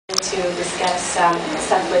discuss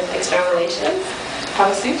stuff with external relations.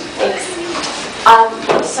 Have a seat. Thanks.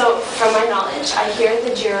 So, from my knowledge, I hear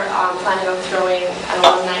that you're planning on throwing an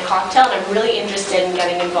alumni cocktail, and I'm really interested in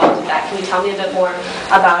getting involved with that. Can you tell me a bit more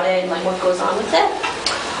about it and like what goes on with it?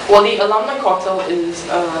 Well, the alumni cocktail is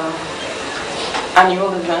an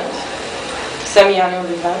annual event, semi-annual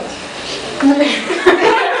event.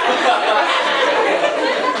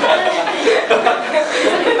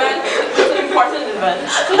 It's an important event,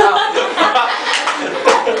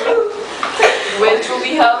 which will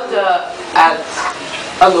be held at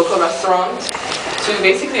a local restaurant to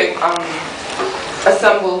basically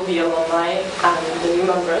assemble the alumni and the new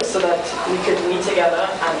members so that we could meet together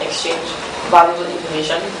and exchange valuable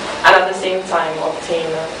information and at the same time obtain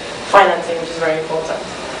financing, which is very important.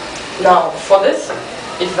 Now, for this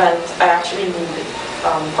event, I actually need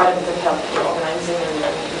quite a bit of help in organizing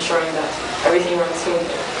and ensuring that everything runs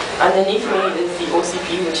smoothly. Underneath me is the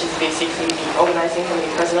OCP, which is basically the organizing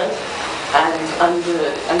committee president,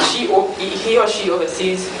 and he or she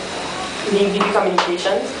oversees the VP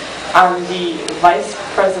communications. I'm the vice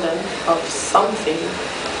president of something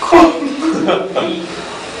called the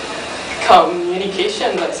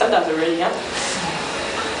communications. I said that already, yeah?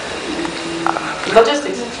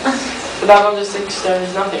 Logistics. Without logistics, there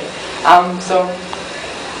is nothing. So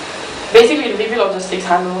basically, the VP logistics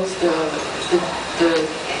handles the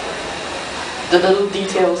little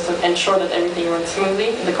details to ensure that everything runs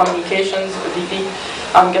smoothly. The communications, the VP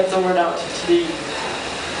gets the word out to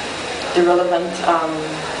the relevant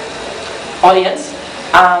audience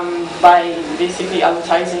by basically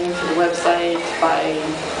advertising to the website, by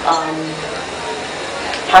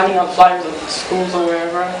handing out flyers at schools or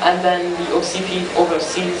wherever, and then the OCP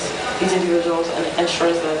oversees these individuals and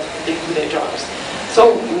ensures that they do their jobs.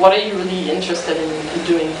 So what are you really interested in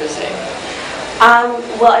doing per se?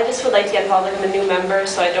 Well, I just would like to get involved. Like, I'm a new member,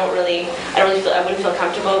 so I wouldn't feel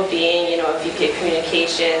comfortable being, a VP of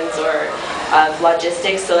communications or of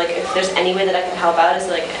logistics. So, like, if there's any way that I can help out, is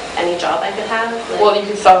there, like, any job I could have? Like, well, you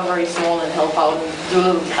could start very small and help out and do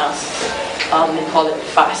little tasks. They call it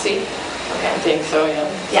FASI. Okay. I think so, yeah.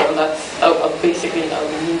 Yeah. So that's basically a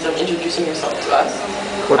means of introducing yourself to us.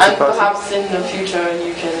 What's and perhaps in the future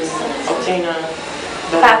you can obtain a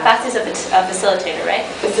FASI is a facilitator, right?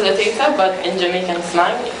 Facilitator, but in Jamaican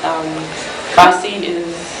slang, FASI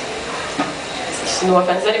is, no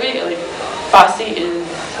offense anyway, like FASI is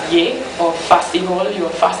yay or festival, you're a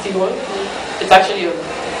festival. It's actually a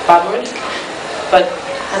bad word, but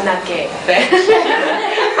I'm not gay.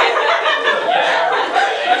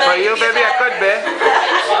 For you, baby, I could be.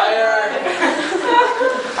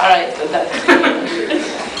 Alright, so that's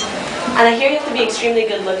And I hear you have to be extremely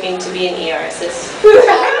good looking to be an ER assist.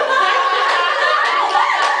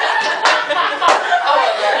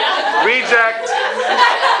 Reject.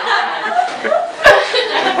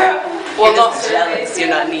 well, not jealous. You're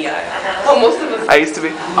not an ER. well, most of us I used to be.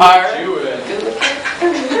 are good looking.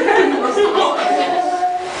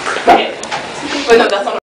 Okay. But no, that's not